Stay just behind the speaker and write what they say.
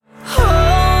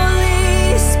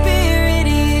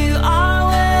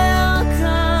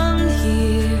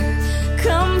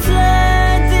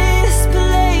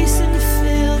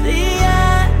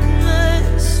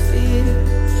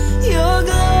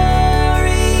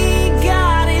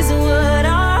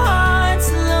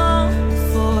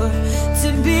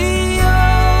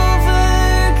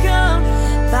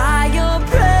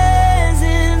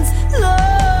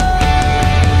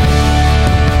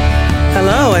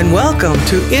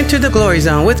to Enter the Glory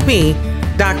Zone with me,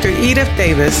 Dr. Edith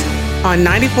Davis, on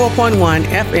 94.1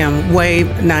 FM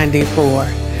Wave 94.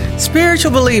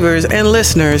 Spiritual believers and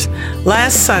listeners,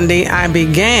 last Sunday I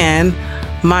began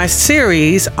my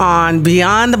series on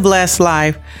Beyond the Blessed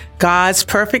Life, God's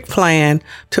Perfect Plan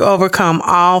to Overcome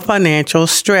All Financial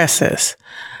Stresses.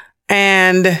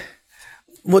 And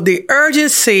with the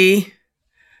urgency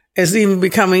is even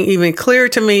becoming even clearer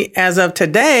to me as of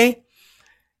today,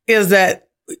 is that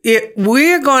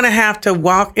we're going to have to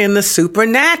walk in the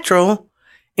supernatural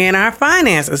in our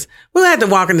finances. We'll have to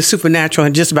walk in the supernatural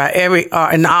in just about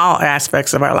in all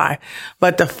aspects of our life.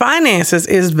 But the finances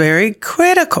is very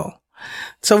critical.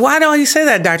 So why don't you say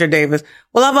that, Dr. Davis?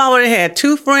 Well, I've already had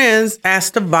 2 friends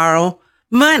ask to borrow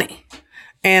money,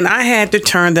 and I had to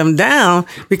turn them down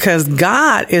because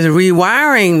God is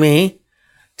rewiring me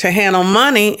to handle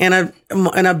money in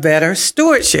a better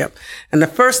stewardship. And the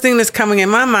first thing that's coming in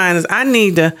my mind is I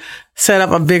need to set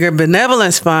up a bigger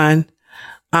benevolence fund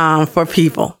for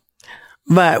people.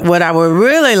 But what I would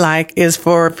really like is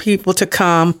for people to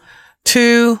come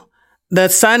to the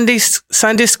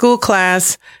Sunday school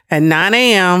class at 9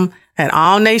 a.m. at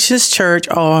All Nations Church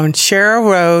on Sherrill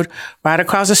Road, right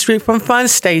across the street from Fun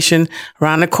Station,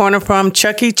 around the corner from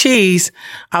Chuck E. Cheese.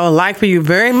 I would like for you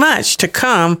very much to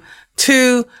come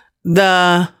to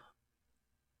the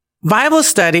Bible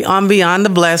study on Beyond the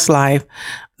Blessed Life.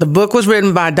 The book was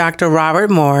written by Dr. Robert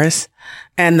Morris,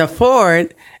 and the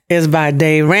foreword is by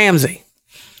Dave Ramsey.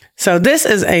 So this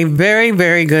is a very,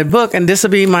 very good book, and this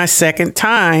will be my second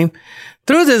time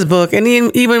through this book. And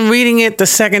even reading it the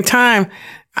second time,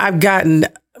 I've gotten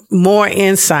more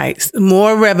insights,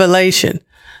 more revelation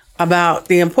about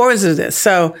the importance of this.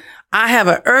 So I have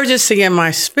an urgency in my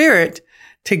spirit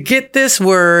to get this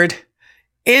word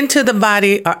into the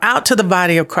body or out to the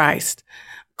body of Christ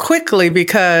quickly,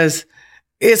 because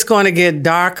it's going to get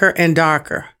darker and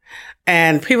darker.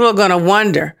 And people are going to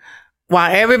wonder,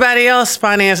 while everybody else's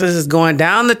finances is going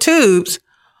down the tubes,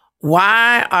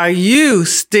 why are you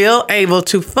still able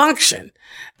to function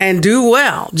and do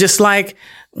well? Just like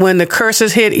when the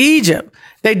curses hit Egypt,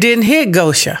 they didn't hit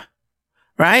Goshen,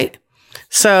 right?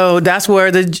 So that's where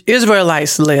the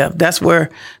Israelites lived. That's where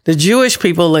the Jewish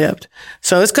people lived.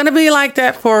 So it's going to be like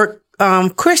that for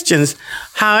Christians.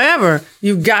 However,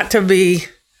 you've got to be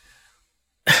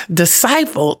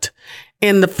discipled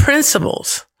in the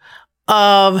principles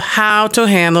of how to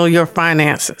handle your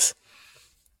finances.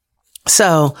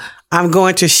 So I'm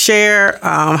going to share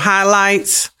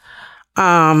highlights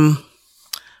from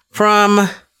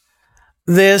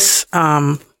this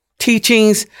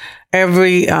teachings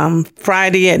every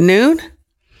Friday at noon.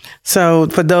 So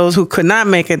for those who could not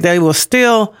make it, they will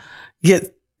still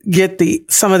get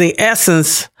some of the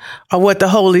essence of what the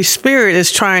Holy Spirit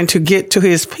is trying to get to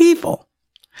his people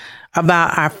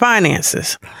about our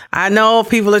finances. I know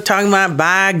people are talking about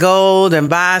buy gold and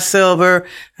buy silver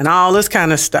and all this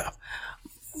kind of stuff.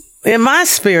 In my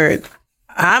spirit,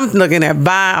 I'm looking at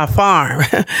buy a farm,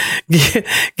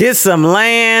 get some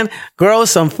land, grow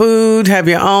some food, have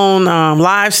your own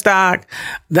livestock.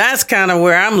 That's kind of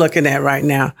where I'm looking at right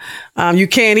now. You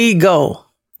can't eat gold.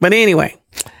 But anyway,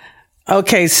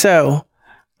 okay, so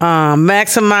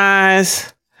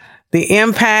maximize the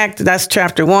impact. That's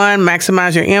chapter 1.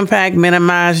 Maximize your impact,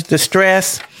 minimize the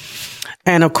stress.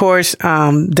 And of course,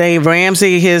 Dave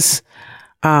Ramsey, his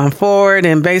forward,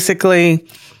 and basically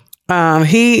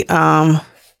he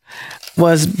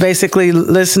was basically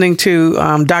listening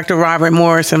to Dr. Robert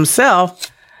Morris himself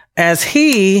as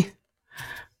he,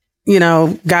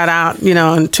 got out,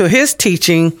 into his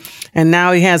teaching. And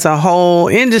now he has a whole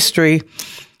industry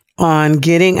on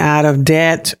getting out of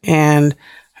debt and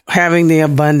having the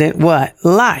abundant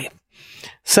life.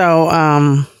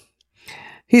 So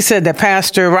he said that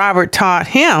Pastor Robert taught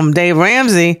him, Dave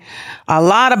Ramsey, a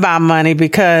lot about money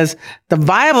because the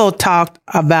Bible talked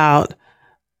about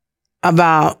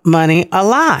money a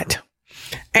lot.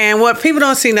 And what people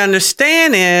don't seem to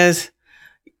understand is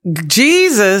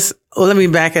Jesus, let me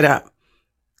back it up.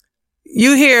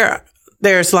 You hear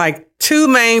there's like 2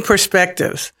 main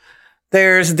perspectives.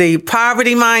 There's the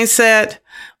poverty mindset.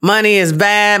 Money is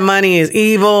bad. Money is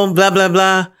evil, blah, blah,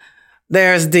 blah.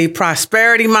 There's the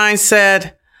prosperity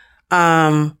mindset.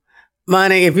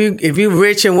 Money, if you're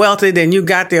rich and wealthy, then you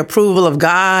got the approval of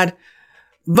God.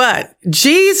 But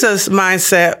Jesus'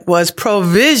 mindset was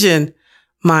provision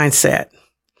mindset.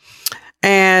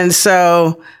 And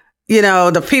so,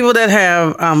 the people that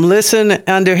have listened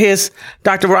under his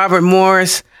Dr. Robert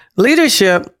Morris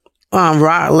leadership,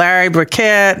 Larry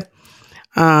Burkett,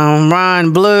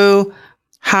 Ron Blue,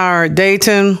 Howard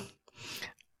Dayton,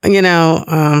 and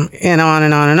on and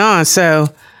on and on. So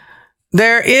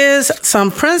there is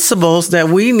some principles that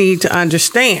we need to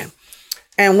understand.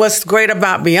 And what's great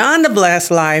about Beyond the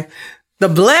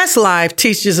Blessed Life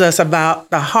teaches us about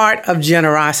the heart of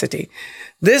generosity.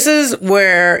 This is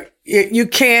where you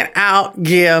can't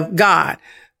outgive God.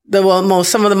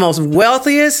 Some of the most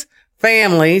wealthiest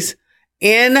families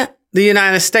in the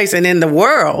United States and in the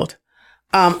world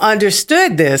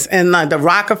understood this. And the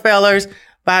Rockefellers,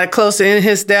 by close to in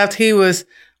his death, he was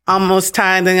almost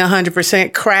tithing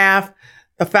 100%. Kraft,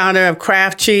 the founder of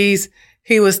Kraft Cheese,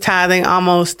 he was tithing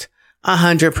almost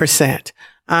 100%.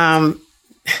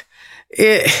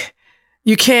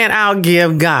 You can't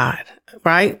outgive God,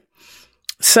 right?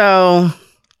 So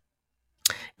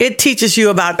it teaches you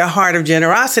about the heart of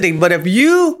generosity. But if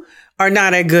you are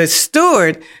not a good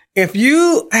steward, if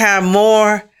you have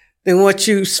more than what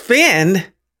you spend,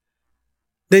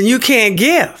 then you can't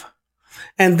give.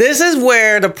 And this is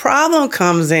where the problem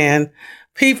comes in.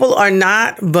 People are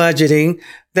not budgeting.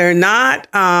 They're not,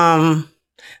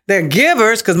 they're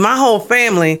givers, because my whole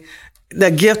family,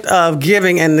 the gift of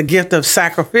giving and the gift of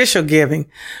sacrificial giving,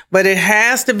 but it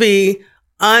has to be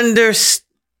under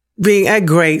being a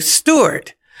great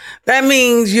steward. That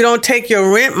means you don't take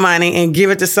your rent money and give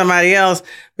it to somebody else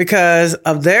because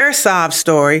of their sob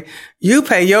story. You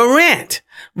pay your rent.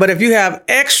 But if you have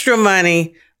extra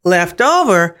money left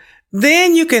over,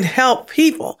 then you can help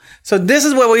people. So this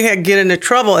is where we get into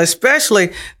trouble,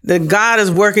 especially that God is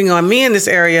working on me in this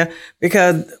area,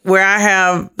 because where I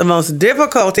have the most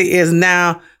difficulty is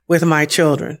now with my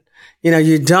children.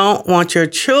 You don't want your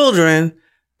children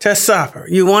to suffer.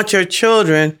 You want your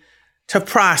children to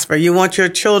prosper. You want your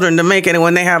children to make it. And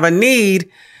when they have a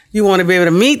need, you want to be able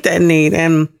to meet that need.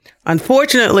 And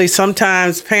unfortunately,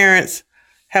 sometimes parents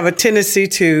have a tendency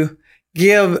to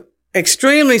give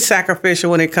extremely sacrificial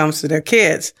when it comes to their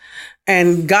kids.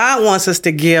 And God wants us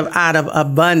to give out of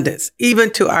abundance,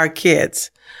 even to our kids.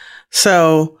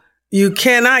 So you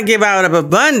cannot give out of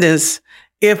abundance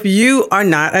if you are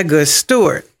not a good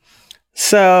steward.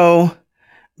 So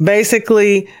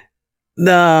basically,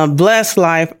 the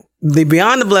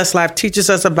Beyond the Blessed Life teaches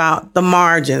us about the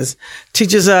margins,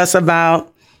 teaches us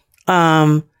about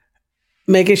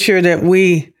making sure that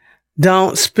we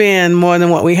don't spend more than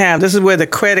what we have. This is where the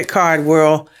credit card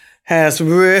world has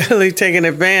really taken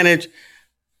advantage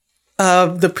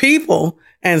of the people,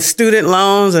 and student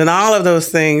loans and all of those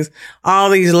things. All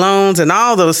these loans and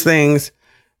all those things,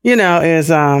 is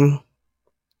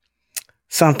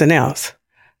something else.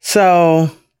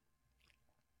 So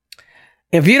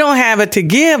if you don't have it to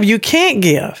give, you can't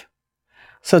give.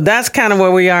 So that's kind of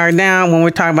where we are now when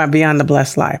we're talking about Beyond the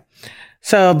Blessed Life.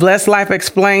 So Blessed Life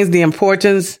explains the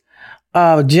importance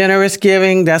of generous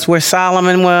giving. That's where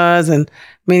Solomon was and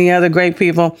many other great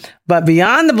people. But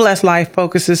Beyond the Blessed Life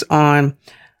focuses on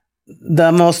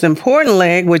the most important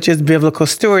leg, which is biblical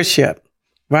stewardship,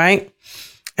 right?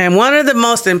 And one of the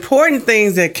most important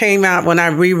things that came out when I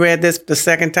reread this the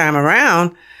second time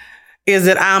around is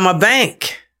that I'm a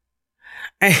bank.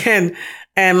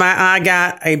 And I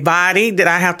got a body that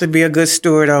I have to be a good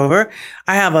steward over.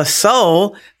 I have a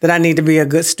soul that I need to be a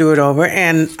good steward over.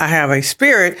 And I have a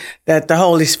spirit that the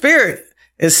Holy Spirit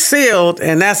is sealed.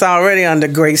 And that's already under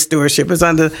great stewardship. It's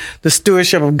under the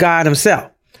stewardship of God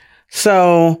himself.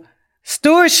 So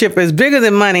stewardship is bigger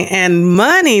than money. And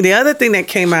money, the other thing that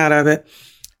came out of it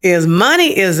is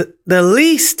money is the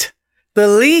least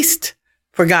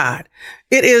for God.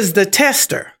 It is the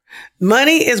tester.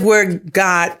 Money is where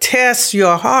God tests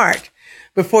your heart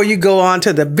before you go on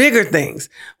to the bigger things.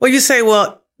 Well, you say,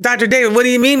 well, Dr. David, what do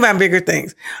you mean by bigger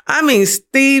things? I mean,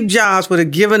 Steve Jobs would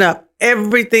have given up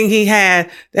everything he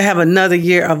had to have another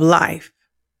year of life.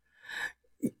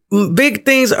 Big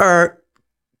things are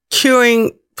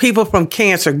curing people from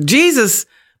cancer. Jesus,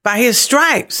 by his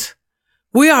stripes,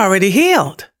 we already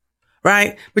healed,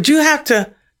 right? But you have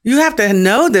to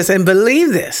know this and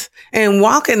believe this and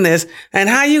walk in this. And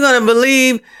how you going to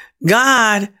believe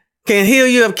God can heal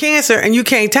you of cancer and you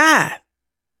can't tithe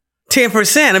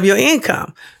 10% of your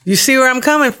income? You see where I'm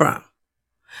coming from?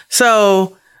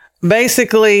 So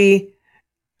basically,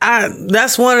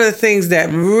 that's one of the things that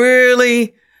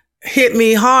really hit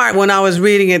me hard when I was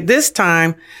reading it this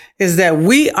time, is that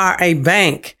we are a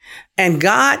bank and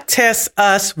God tests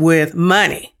us with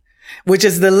money, which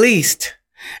is the least.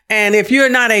 And if you're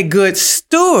not a good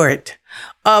steward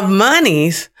of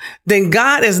monies, then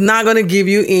God is not going to give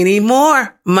you any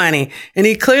more money. And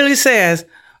he clearly says,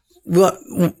 well,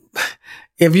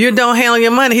 if you don't handle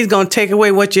your money, he's going to take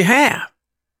away what you have,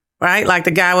 right? Like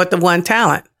the guy with the one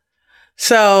talent.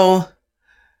 So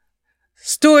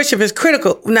stewardship is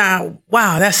critical. Now,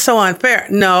 wow, that's so unfair.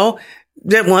 No,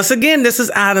 that once again, this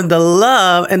is out of the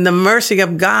love and the mercy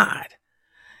of God.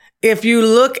 if you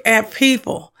look at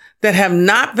people that have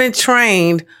not been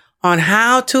trained on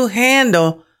how to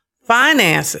handle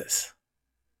finances,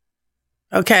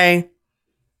 okay,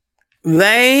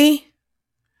 they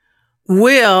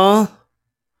will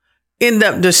end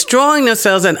up destroying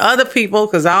themselves and other people,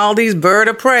 because all these bird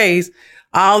of prey,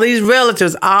 all these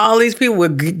relatives, all these people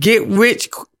with get rich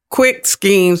quick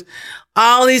schemes,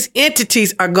 all these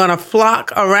entities are going to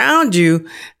flock around you,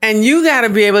 and you got to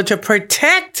be able to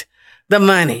protect the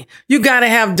money. You got to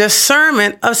have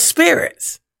discernment of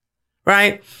spirits,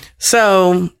 right?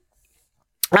 So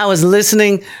I was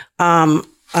listening,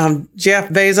 Jeff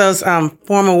Bezos'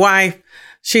 former wife,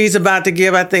 she's about to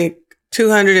give, I think,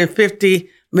 $250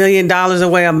 million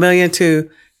away, $1 million to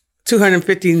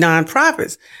 250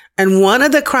 nonprofits. And one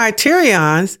of the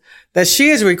criterions that she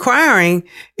is requiring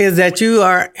is that you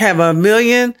have $1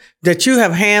 million, that you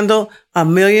have handled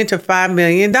 $1 million to $5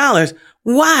 million.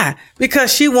 Why?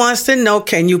 Because she wants to know,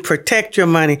 can you protect your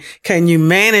money? Can you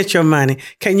manage your money?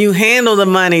 Can you handle the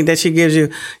money that she gives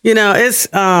you? You know, it's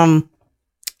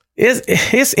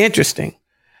interesting.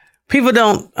 People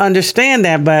don't understand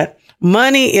that, but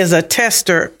money is a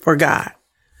tester for God.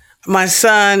 My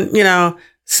son,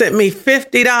 sent me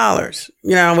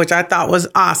 $50, which I thought was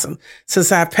awesome,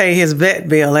 since I pay his vet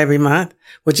bill every month,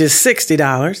 which is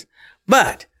 $60.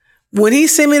 But when he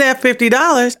sent me that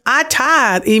 $50, I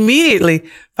tithe immediately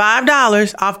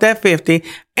 $5 off that $50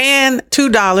 and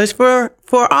 $2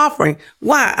 for offering.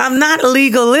 Why? I'm not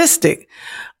legalistic.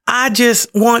 I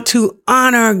just want to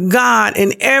honor God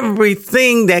in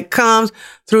everything that comes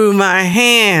through my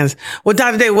hands. Well,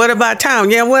 Dr. Dave, what about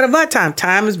time? Yeah, what about time?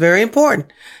 Time is very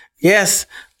important. Yes,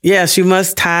 you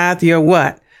must tithe your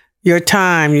what? Your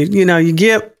time. You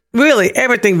give, really,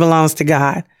 everything belongs to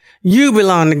God. You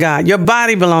belong to God. Your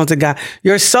body belongs to God.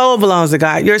 Your soul belongs to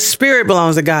God. Your spirit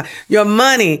belongs to God. Your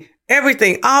money,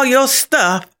 everything, all your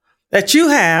stuff that you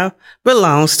have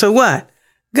belongs to what?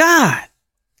 God.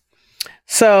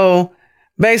 So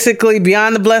basically,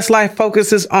 Beyond the Blessed Life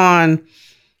focuses on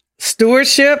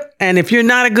stewardship. And if you're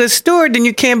not a good steward, then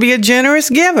you can't be a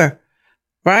generous giver,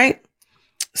 right?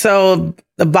 So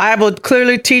the Bible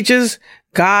clearly teaches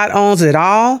God owns it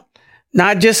all,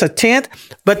 not just a tenth,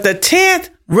 but the tenth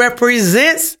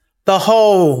represents the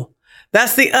whole.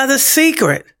 That's the other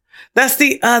secret. That's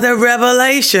the other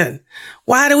revelation.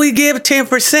 Why do we give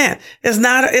 10%?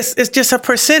 It's just a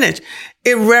percentage.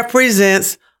 It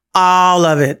represents all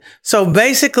of it. So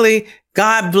basically,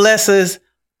 God blesses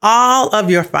all of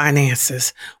your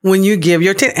finances when you give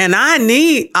your 10. And I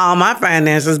need all my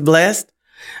finances blessed.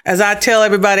 As I tell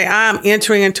everybody, I'm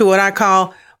entering into what I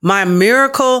call my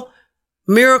miracle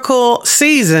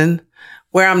season,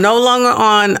 where I'm no longer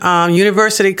on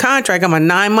university contract. I'm a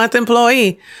 9-month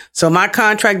employee. So my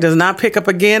contract does not pick up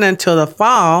again until the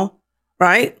fall,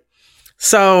 right?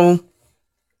 So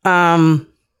I'm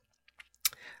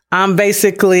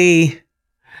basically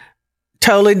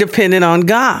totally dependent on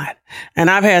God. And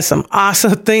I've had some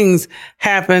awesome things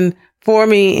happen for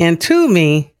me and to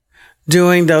me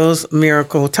during those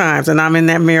miracle times. And I'm in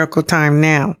that miracle time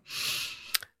now.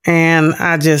 And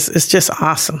it's just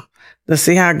awesome to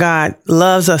see how God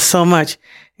loves us so much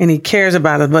and he cares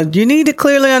about us. But you need to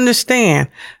clearly understand,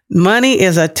 money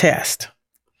is a test.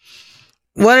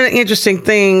 One of the interesting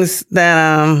things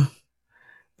that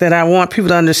I want people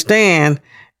to understand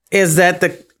is that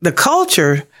the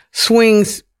culture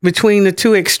swings between the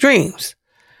two extremes.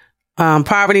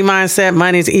 Poverty mindset,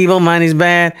 money's evil, money's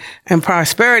bad, and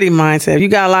prosperity mindset. If you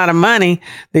got a lot of money,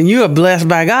 then you are blessed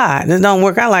by God. This don't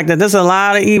work out like that. There's a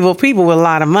lot of evil people with a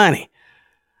lot of money.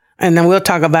 And then we'll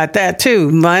talk about that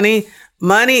too. Money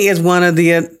is one of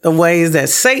the ways that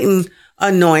Satan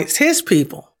anoints his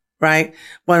people, right?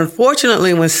 But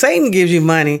unfortunately, when Satan gives you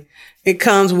money, it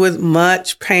comes with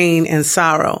much pain and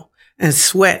sorrow and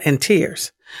sweat and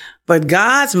tears. But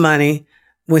God's money,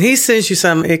 when he sends you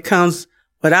something, it comes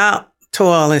without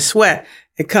toil and sweat.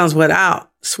 It comes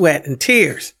without sweat and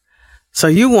tears. So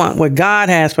you want what God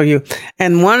has for you.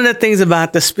 And one of the things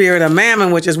about the spirit of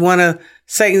mammon, which is one of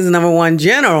Satan's number one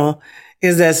general,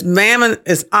 is that mammon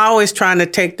is always trying to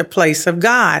take the place of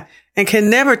God and can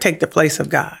never take the place of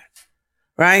God,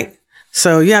 right?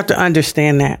 So you have to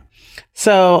understand that.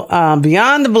 So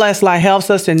Beyond the Blessed Life helps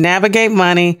us to navigate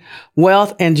money,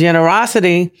 wealth, and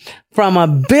generosity from a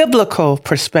biblical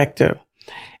perspective.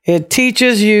 It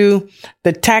teaches you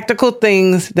the tactical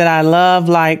things that I love,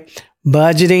 like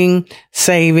budgeting,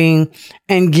 saving,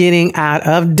 and getting out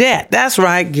of debt. That's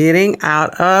right, getting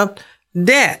out of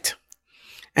debt.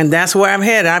 And that's where I'm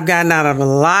headed. I've gotten out of a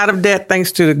lot of debt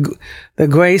thanks to the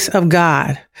grace of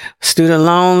God. Student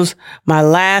loans, my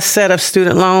last set of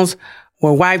student loans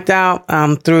were wiped out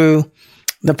through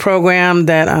the program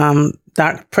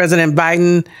that President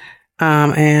Biden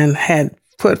and had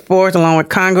put forth along with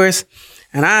Congress.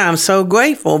 And I am so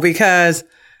grateful because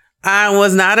I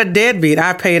was not a deadbeat.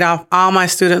 I paid off all my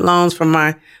student loans from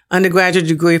my undergraduate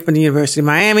degree from the University of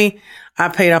Miami. I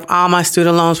paid off all my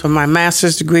student loans from my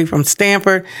master's degree from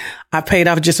Stanford. I paid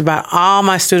off just about all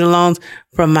my student loans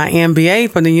from my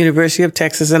MBA from the University of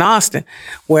Texas in Austin.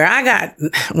 When I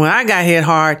got hit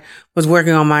hard was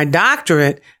working on my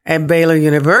doctorate at Baylor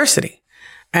University.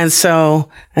 And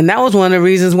that was one of the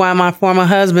reasons why my former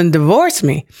husband divorced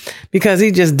me, because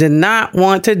he just did not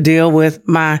want to deal with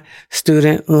my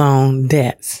student loan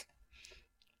debts.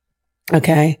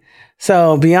 Okay.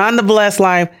 So Beyond the Blessed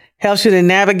Life helps you to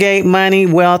navigate money,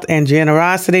 wealth, and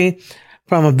generosity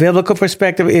from a biblical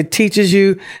perspective. It teaches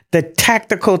you the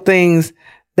tactical things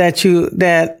that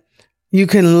you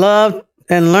can love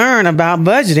and learn about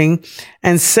budgeting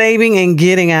and saving and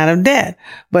getting out of debt.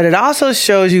 But it also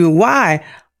shows you why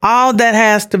all that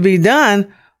has to be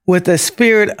done with a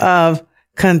spirit of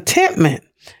contentment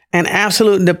and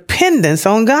absolute dependence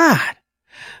on God.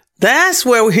 That's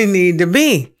where we need to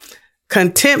be.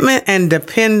 Contentment and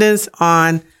dependence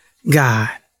on God.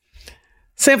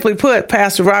 Simply put,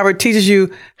 Pastor Robert teaches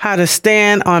you how to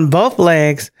stand on both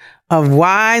legs of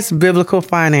wise biblical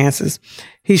finances.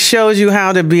 He shows you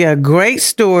how to be a great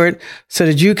steward so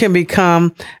that you can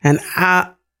become an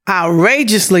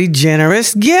outrageously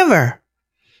generous giver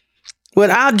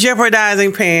without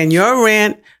jeopardizing paying your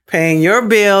rent, paying your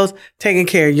bills, taking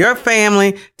care of your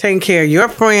family, taking care of your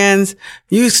friends.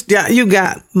 You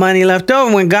got money left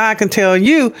over when God can tell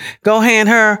you, go hand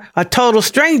her, a total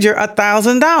stranger,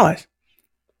 $1,000.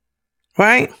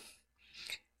 Right?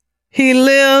 He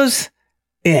lives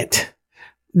it.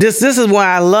 This is why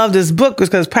I love this book,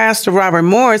 because Pastor Robert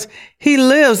Morris, he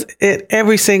lives it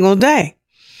every single day.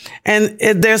 And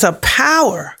there's a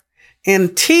power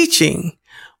in teaching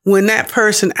when that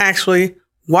person actually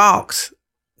walks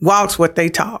what they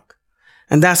talk.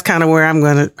 And that's kind of where I'm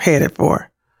going to head it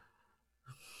for.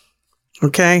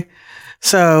 Okay.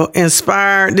 So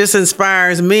this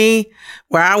inspires me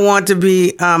where I want to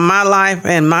be, my life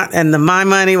and my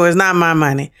money was not my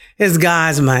money. It's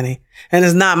God's money, and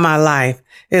it's not my life.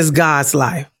 It's God's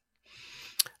life.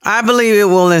 I believe it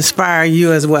will inspire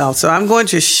you as well. So I'm going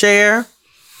to share,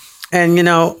 and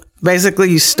basically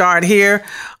you start here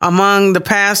among the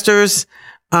pastors,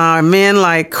 men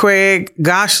like Craig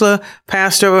Goshler,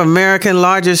 pastor of American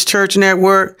largest church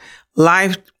network,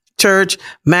 Life Church,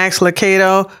 Max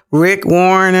Lucado, Rick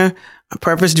Warner,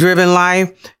 Purpose Driven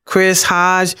Life, Chris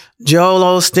Hodge, Joel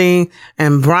Osteen,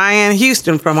 and Brian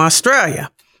Houston from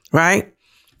Australia, right?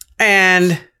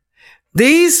 And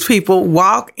these people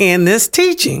walk in this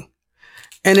teaching,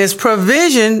 and it's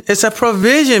a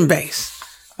provision base.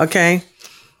 Okay.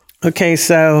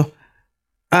 So,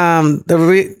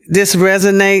 this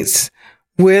resonates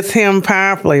with him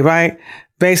powerfully, right?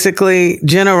 Basically,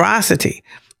 generosity.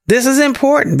 This is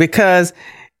important because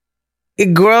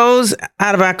it grows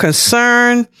out of our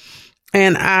concern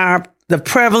and the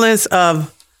prevalence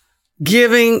of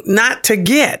giving not to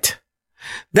get.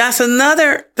 That's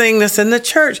another thing that's in the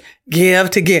church. Give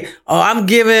to get. Oh, I'm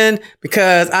giving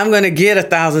because I'm going to get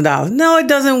 $1,000. No, it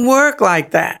doesn't work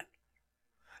like that.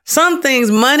 Some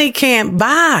things money can't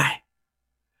buy,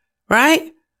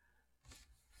 right?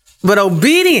 But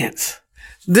obedience.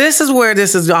 This is where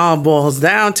this all boils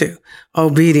down to.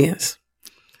 Obedience.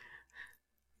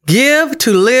 Give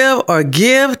to live or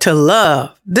give to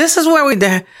love. This is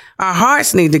where our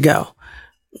hearts need to go,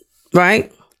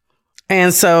 right?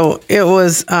 And so it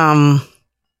was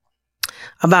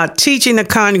about teaching the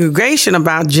congregation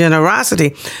about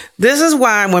generosity. This is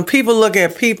why when people look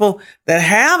at people that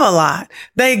have a lot,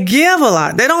 they give a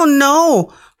lot. They don't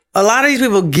know. A lot of these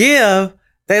people give.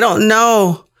 They don't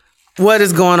know what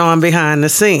is going on behind the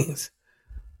scenes.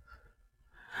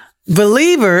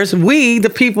 Believers, we,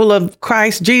 the people of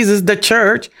Christ Jesus, the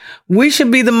church, we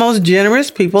should be the most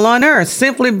generous people on earth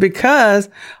simply because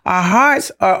our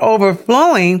hearts are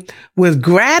overflowing with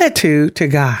gratitude to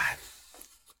God,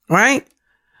 right?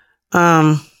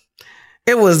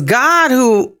 It was God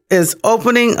who is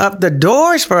opening up the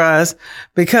doors for us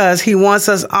because he wants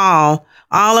us all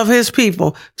of his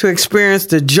people to experience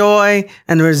the joy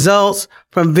and the results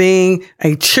from being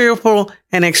a cheerful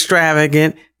and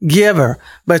extravagant giver.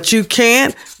 But you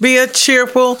can't be a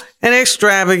cheerful and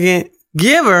extravagant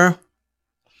giver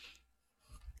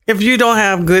if you don't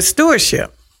have good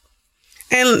stewardship.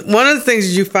 And one of the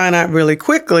things you find out really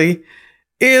quickly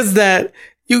is that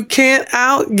you can't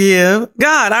outgive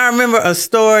God. I remember a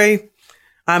story.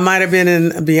 I might have been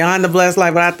in Beyond the Blessed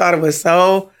Life, but I thought it was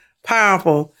so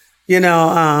powerful.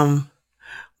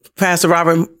 Pastor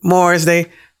Robert Morris, they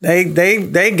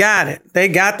got it. They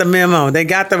got the memo. They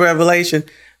got the revelation.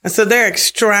 And so they're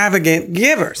extravagant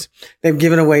givers. They've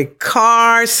given away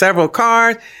cars, several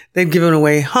cars. They've given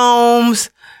away homes.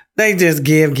 They just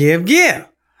give.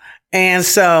 And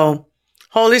so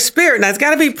Holy Spirit, now it's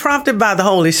got to be prompted by the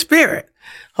Holy Spirit.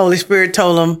 Holy Spirit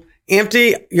told them,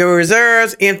 empty your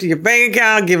reserves, empty your bank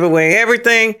account, give away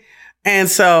everything. And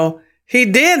so he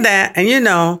did that.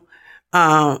 And,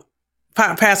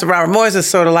 Pastor Robert Morris is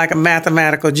sort of like a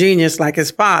mathematical genius like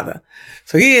his father.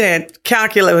 So he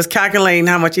was calculating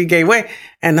how much he gave away.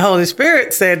 And the Holy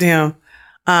Spirit said to him,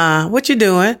 what you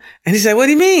doing? And he said, what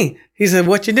do you mean? He said,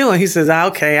 what you doing? He says,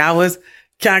 okay, I was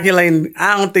calculating.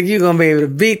 I don't think you're going to be able to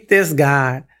beat this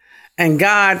God. And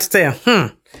God said,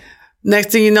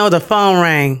 Next thing you know, the phone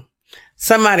rang.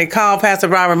 Somebody called Pastor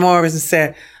Robert Morris and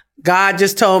said, God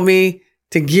just told me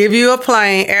to give you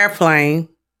airplane,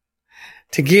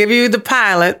 to give you the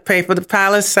pilot, pay for the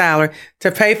pilot's salary,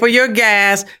 to pay for your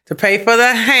gas, to pay for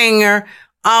the hangar,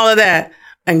 all of that.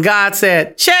 And God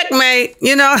said, checkmate.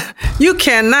 You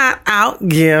cannot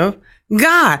outgive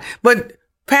God. But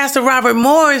Pastor Robert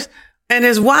Morris and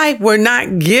his wife were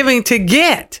not giving to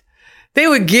get. They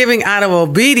were giving out of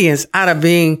obedience, out of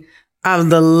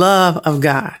the love of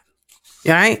God.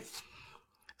 Right?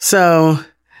 So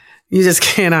you just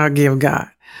can't outgive God.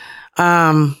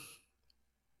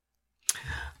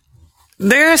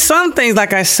 There are some things,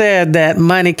 like I said, that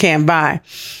money can't buy.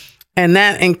 And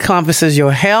that encompasses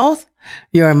your health,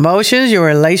 your emotions, your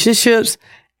relationships,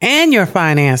 and your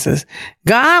finances.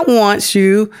 God wants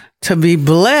you to be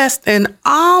blessed in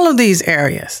all of these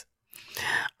areas.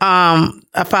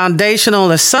 A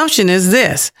foundational assumption is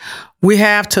this: we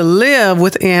have to live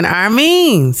within our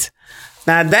means.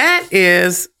 Now that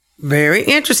is very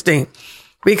interesting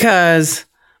because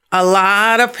a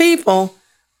lot of people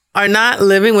are not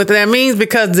living within their means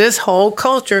because this whole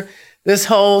culture, this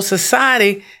whole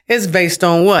society is based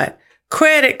on what?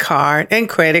 Credit card and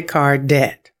credit card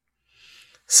debt.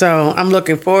 So I'm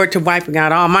looking forward to wiping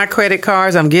out all my credit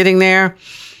cards. I'm getting there.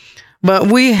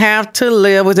 But we have to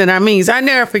live within our means. I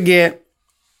never forget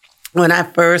when I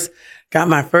first got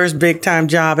my first big time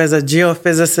job as a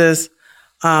geophysicist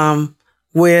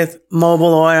with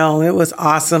Mobil Oil. It was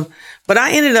awesome. But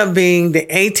I ended up being the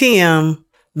ATM,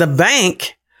 the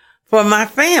bank for my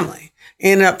family.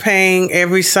 Ended up paying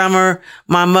every summer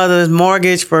my mother's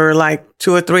mortgage for like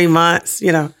 2 or 3 months.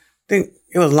 I think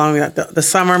it was longer, the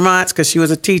summer months, because she was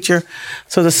a teacher.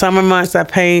 So the summer months I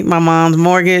paid my mom's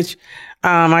mortgage.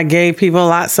 I gave people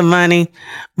lots of money,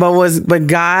 but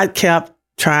God kept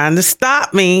trying to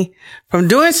stop me from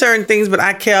doing certain things. But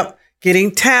I kept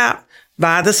getting tapped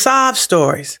by the sob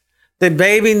stories. The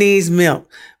baby needs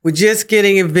milk. We're just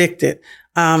getting evicted.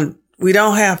 We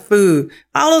don't have food,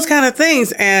 all those kind of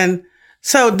things. And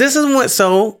so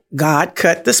so God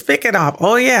cut the spigot off.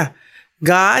 Oh yeah.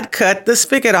 God cut the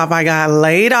spigot off. I got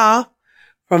laid off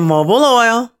from Mobil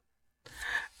Oil,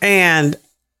 and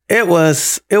it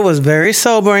was very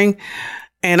sobering.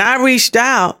 And I reached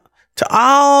out to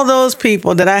all those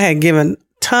people that I had given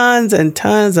tons and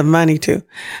tons of money to,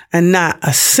 and not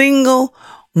a single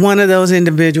one of those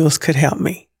individuals could help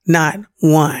me. Not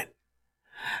one.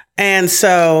 And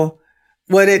so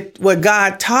what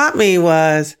God taught me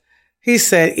was, he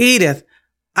said, Edith,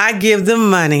 I give them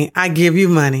money. I give you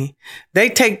money. They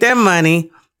take their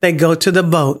money. They go to the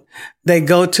boat. They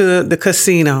go to the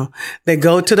casino. They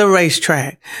go to the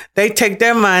racetrack. They take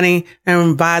their money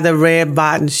and buy the red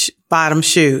bottom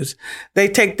shoes. They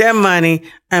take their money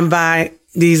and buy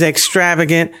these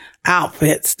extravagant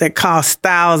outfits that cost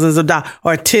thousands of dollars,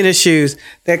 or tennis shoes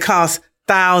that cost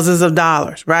thousands of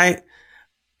dollars, right?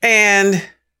 And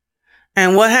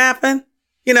what happened?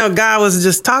 God was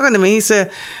just talking to me. He said,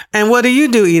 and what do,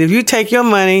 Edith? You take your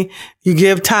money, you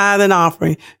give tithe and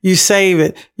offering, you save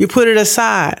it, you put it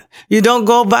aside. You don't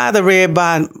go buy the red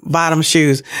bottom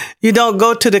shoes. You don't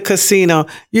go to the casino.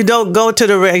 You don't go to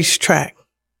the racetrack.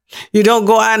 You don't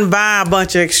go out and buy a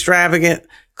bunch of extravagant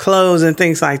clothes and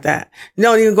things like that. You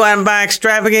don't even go out and buy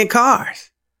extravagant cars,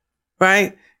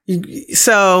 right?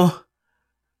 So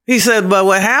he said, but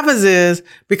what happens is,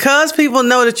 because people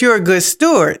know that you're a good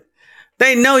steward,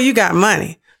 they know you got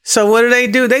money. So what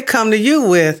do? They come to you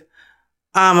with,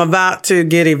 I'm about to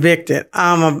get evicted.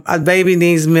 A baby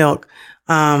needs milk.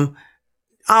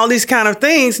 All these kind of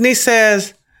things. And he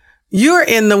says, you're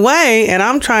in the way, and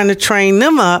I'm trying to train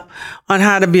them up on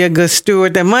how to be a good steward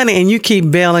of their money, and you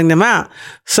keep bailing them out.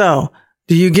 So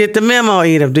do you get the memo,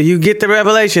 Edith? Do you get the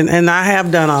revelation? And I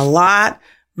have done a lot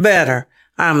better.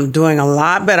 I'm doing a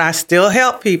lot better. I still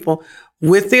help people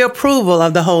with the approval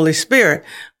of the Holy Spirit.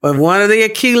 But one of the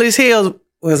Achilles heels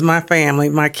was my family,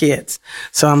 my kids.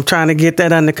 So I'm trying to get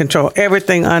that under control.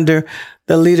 Everything under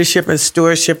the leadership and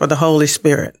stewardship of the Holy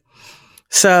Spirit.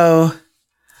 So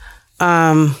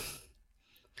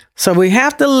we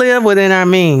have to live within our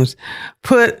means.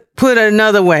 Put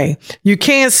another way, you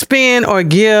can't spend or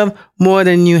give more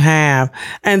than you have.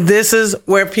 And this is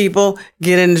where people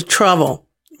get into trouble,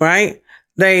 right?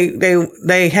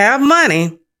 They have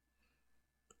money,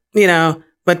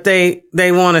 but they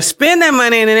want to spend that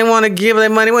money and then they want to give their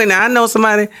money away. Now, I know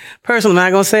somebody personally, I'm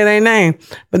not going to say their name,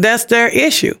 but that's their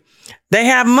issue. They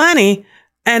have money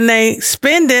and they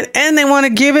spend it and they want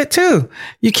to give it too.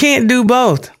 You can't do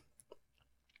both.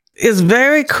 It's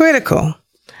very critical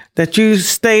that you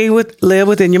live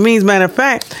within your means. Matter of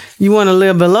fact, you want to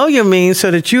live below your means so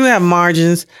that you have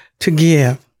margins to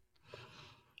give.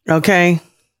 Okay?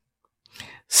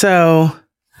 So,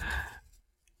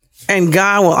 and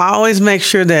God will always make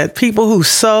sure that people who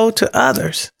sow to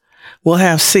others will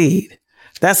have seed.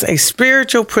 That's a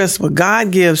spiritual principle.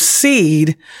 God gives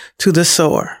seed to the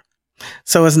sower.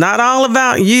 So it's not all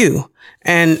about you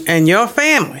and your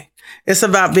family. It's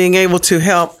about being able to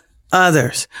help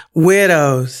others,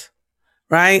 widows,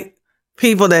 right?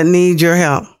 People that need your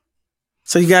help.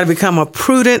 So you got to become a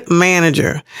prudent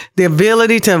manager. The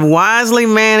ability to wisely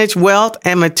manage wealth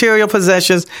and material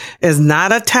possessions is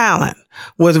not a talent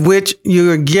with which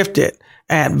you are gifted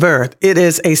at birth. It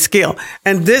is a skill.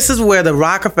 And this is where the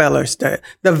Rockefellers did,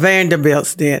 the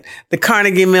Vanderbilts did, the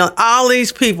Carnegie Mellon, all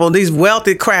these people, these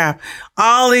wealthy craft,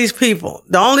 all these people.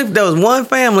 There was one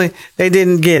family, they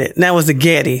didn't get it. And that was the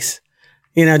Gettys,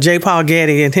 J. Paul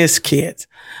Getty and his kids.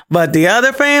 But the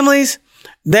other families,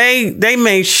 they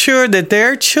made sure that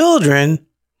their children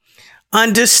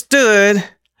understood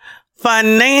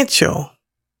financial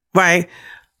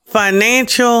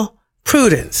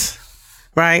prudence,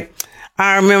 right?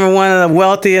 I remember one of the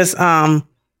wealthiest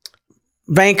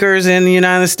bankers in the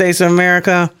United States of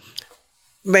America.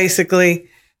 Basically,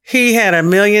 he had $1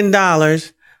 million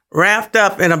wrapped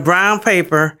up in a brown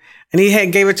paper, and he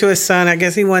gave it to his son. I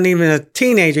guess he wasn't even a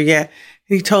teenager yet.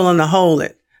 He told him to hold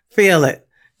it, feel it,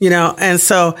 and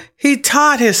so he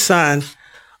taught his son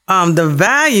the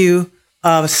value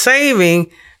of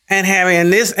saving and having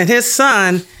this. And his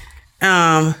son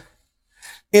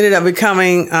ended up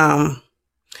becoming, I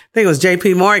think it was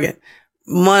J.P. Morgan,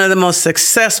 one of the most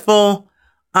successful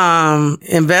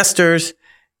investors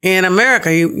in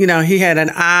America. He had an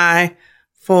eye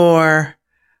for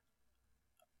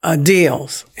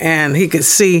deals, and he could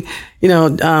see,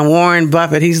 Warren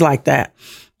Buffett, he's like that.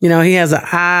 He has an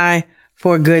eye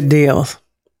for good deals.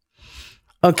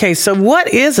 Okay, so what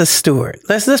is a steward?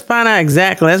 Let's just find out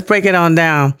exactly. Let's break it on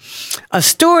down. A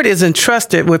steward is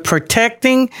entrusted with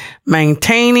protecting,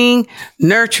 maintaining,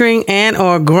 nurturing, and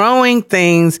or growing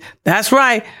things. That's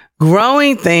right,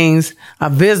 growing things, a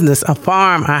business, a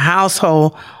farm, a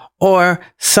household, or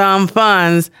some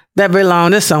funds that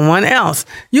belong to someone else.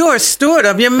 You are a steward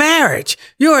of your marriage.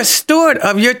 You are a steward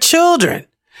of your children.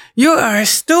 You are a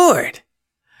steward,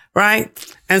 right?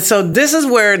 And so this is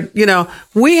where,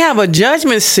 we have a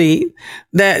judgment seat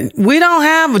that we don't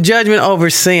have a judgment over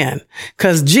sin,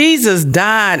 because Jesus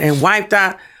died and wiped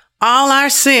out all our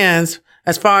sins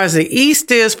as far as the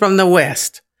east is from the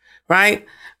west, right?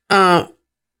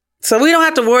 So we don't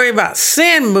have to worry about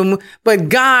sin, but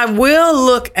God will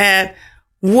look at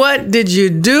what did you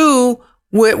do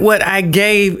with what I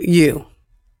gave you?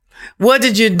 What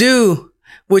did you do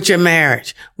with your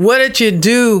marriage? What did you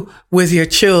do with your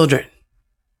children?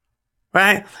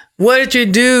 Right? What did you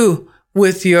do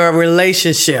with your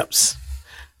relationships?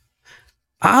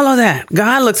 All of that.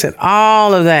 God looks at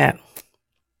all of that.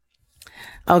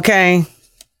 Okay.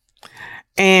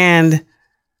 And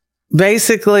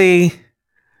basically,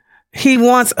 he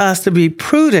wants us to be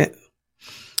prudent,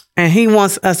 and he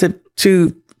wants us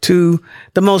to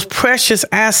the most precious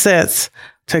assets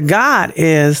to God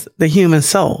is the human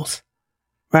souls.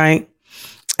 Right.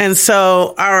 And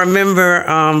so I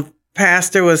remember,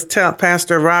 Pastor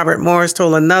Robert Morris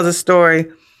told another story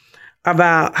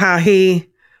about how he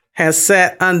has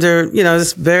sat under,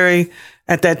 this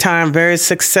at that time, very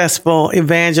successful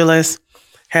evangelist,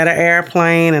 had an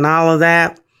airplane and all of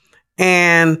that.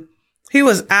 And he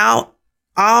was out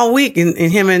all week, and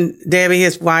him and Debbie,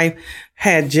 his wife,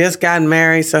 had just gotten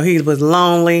married. So he was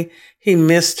lonely. He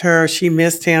missed her. She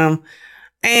missed him.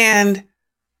 And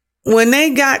when they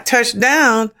got touched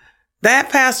down, that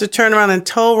pastor turned around and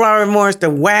told Robert Morris to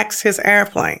wax his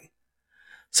airplane.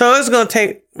 So it was going to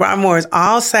take Robert Morris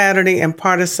all Saturday and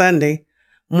part of Sunday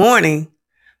morning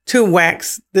to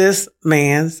wax this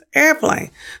man's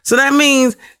airplane. So that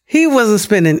means he wasn't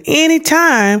spending any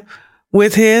time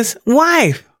with his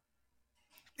wife.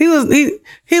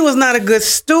 He was not a good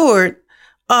steward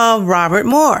of Robert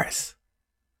Morris.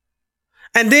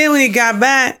 And then when he got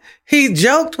back, he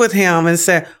joked with him and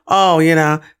said, "Oh,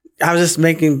 I was just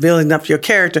building up your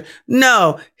character."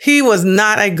 No, he was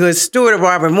not a good steward of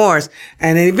Robert Morris.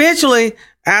 And eventually,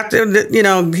 after,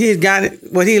 he got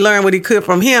what he learned, what he could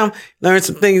from him, learned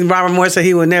some things Robert Morris said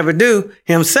he would never do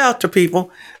himself to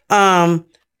people.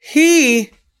 He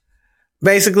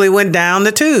basically went down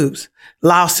the tubes,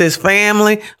 lost his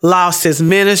family, lost his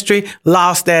ministry,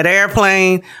 lost that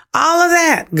airplane, all of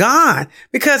that gone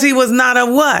because he was not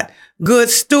a good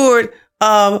steward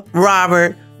of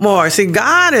Robert Morris. See,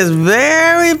 God is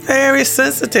very, very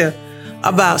sensitive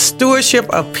about stewardship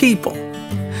of people,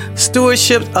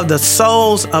 stewardship of the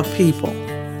souls of people,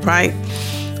 right?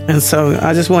 And so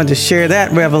I just wanted to share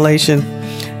that revelation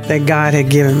that God had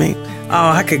given me. Oh,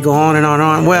 I could go on and on and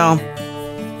on. Well,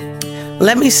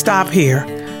 let me stop here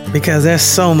because there's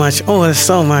so much. Oh, there's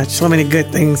so much, so many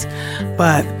good things.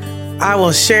 But I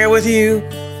will share with you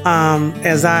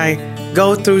as I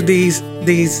go through these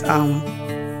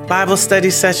Bible study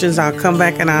sessions. I'll come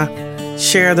back and I'll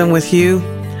share them with you.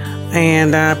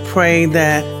 And I pray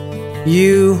that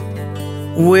you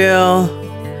will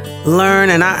learn.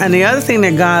 And the other thing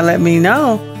that God let me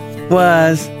know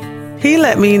was He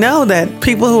let me know that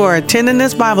people who are attending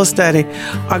this Bible study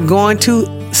are going to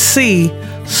see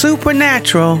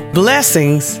supernatural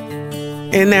blessings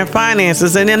in their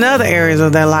finances and in other areas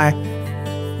of their life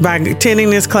by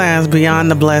attending this class, Beyond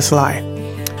the Blessed Life.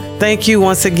 Thank you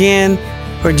once again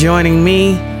for joining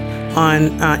me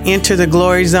on Enter the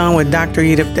Glory Zone with Dr.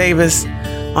 Edith Davis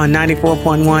on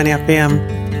 94.1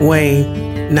 FM, Wave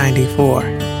 94.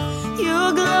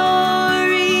 Your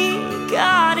glory,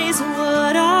 God, is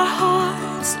what our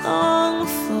hearts long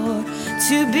for,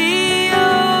 to be